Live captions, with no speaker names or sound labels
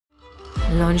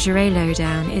Lingerie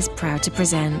Lowdown is proud to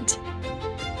present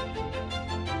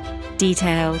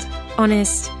detailed,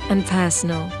 honest and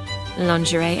personal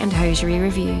lingerie and hosiery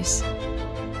reviews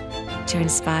to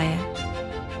inspire,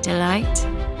 delight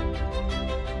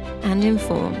and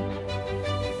inform.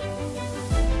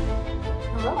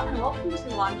 Hello and welcome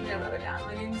to Lingerie Lowdown.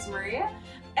 My name is Maria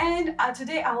and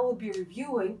today I will be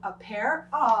reviewing a pair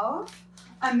of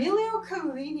Emilio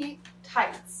Cavallini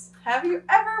tights. Have you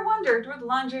ever wondered what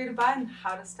lingerie to buy and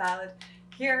how to style it?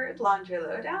 Here at Lingerie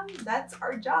Lowdown, that's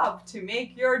our job, to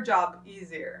make your job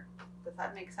easier. Does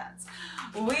that make sense?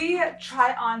 We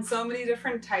try on so many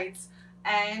different tights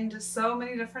and so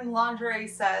many different lingerie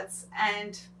sets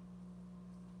and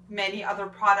many other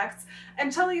products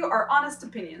and tell you our honest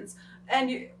opinions.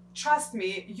 And trust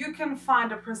me, you can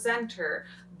find a presenter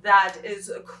that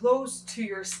is close to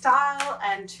your style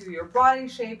and to your body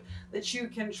shape that you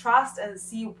can trust and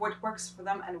see what works for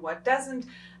them and what doesn't.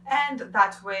 And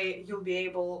that way you'll be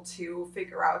able to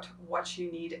figure out what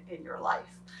you need in your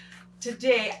life.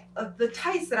 Today, the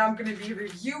tights that I'm going to be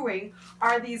reviewing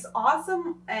are these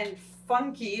awesome and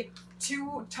funky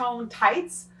two-tone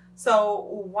tights. So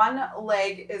one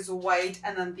leg is white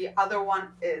and then the other one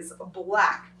is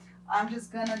black. I'm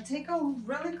just gonna take a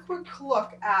really quick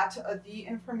look at the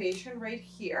information right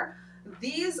here.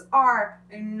 These are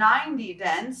 90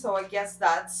 den, so I guess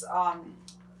that's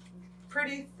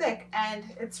pretty thick, and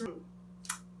it's a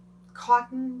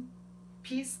cotton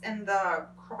piece in the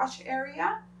crotch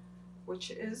area, which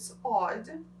is odd.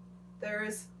 There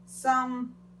is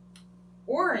some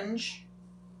orange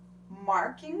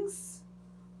markings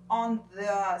on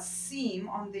the seam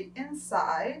on the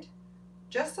inside.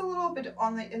 Just a little bit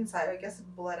on the inside. I guess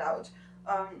it bled out.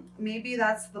 Maybe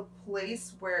that's the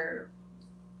place where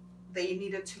they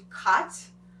needed to cut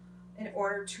in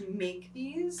order to make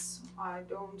these. I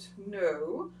don't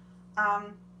know.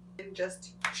 And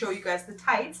just show you guys the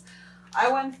tights,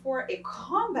 I went for a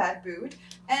combat boot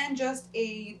and just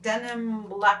a denim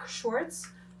black shorts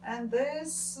and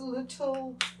this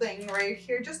little thing right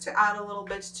here just to add a little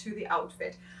bit to the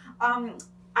outfit.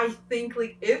 I think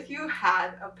like if you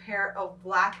had a pair of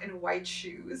black and white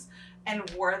shoes and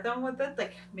wore them with it,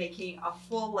 like making a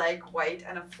full leg white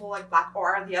and a full leg black,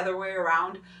 or the other way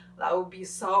around, that would be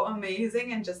so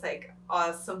amazing. And just like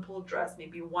a simple dress,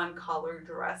 maybe one color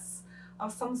dress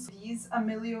of some sort. These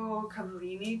Emilio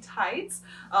Cavallini tights,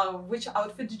 which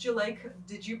outfit did you like?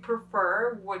 Did you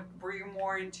prefer? Were you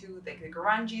more into like the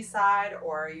grungy side,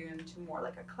 or are you into more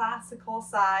like a classical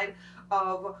side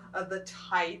of the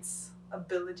tights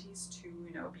abilities to,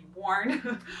 you know, be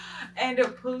worn? And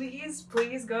please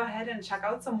go ahead and check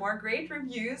out some more great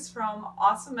reviews from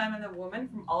awesome men and women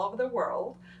from all over the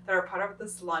world that are part of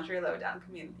this Lingerie Lowdown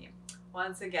community.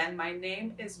 Once again, my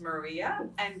name is Maria,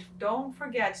 and don't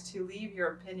forget to leave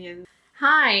your opinion.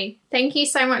 Hi, thank you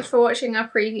so much for watching our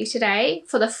preview today.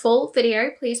 For the full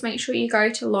video, please make sure you go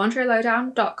to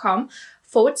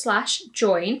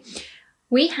lingerielowdown.com/join.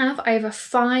 We have over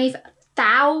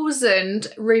 5,000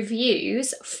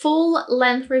 reviews,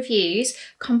 full-length reviews,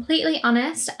 completely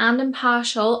honest and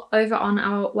impartial over on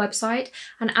our website,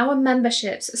 and our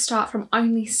memberships start from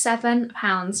only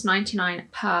 £7.99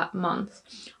 per month.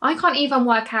 I can't even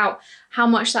work out how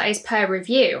much that is per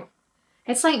review.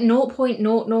 It's like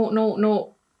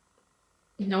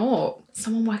 0.00000.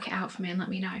 Someone work it out for me and let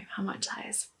me know how much that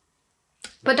is.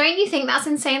 But don't you think that's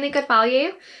insanely good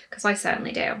value? Because I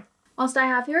certainly do. Whilst I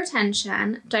have your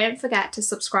attention, don't forget to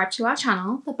subscribe to our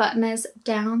channel. The button is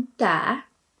down there.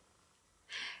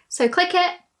 So click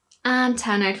it and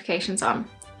turn notifications on.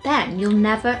 Then you'll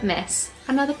never miss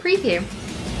another preview.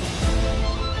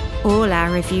 All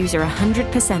our reviews are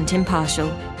 100% impartial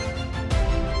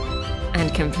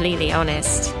and completely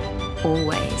honest,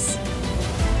 always.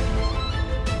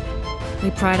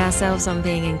 We pride ourselves on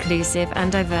being inclusive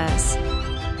and diverse.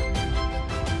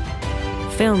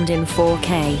 Filmed in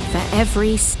 4K for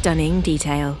every stunning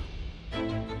detail.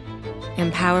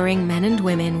 Empowering men and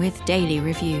women with daily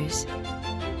reviews.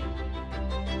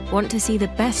 Want to see the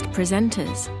best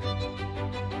presenters?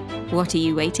 What are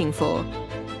you waiting for?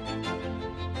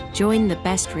 Join the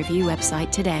best review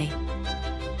website today.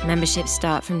 Memberships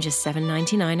start from just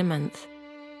 $7.99 a month.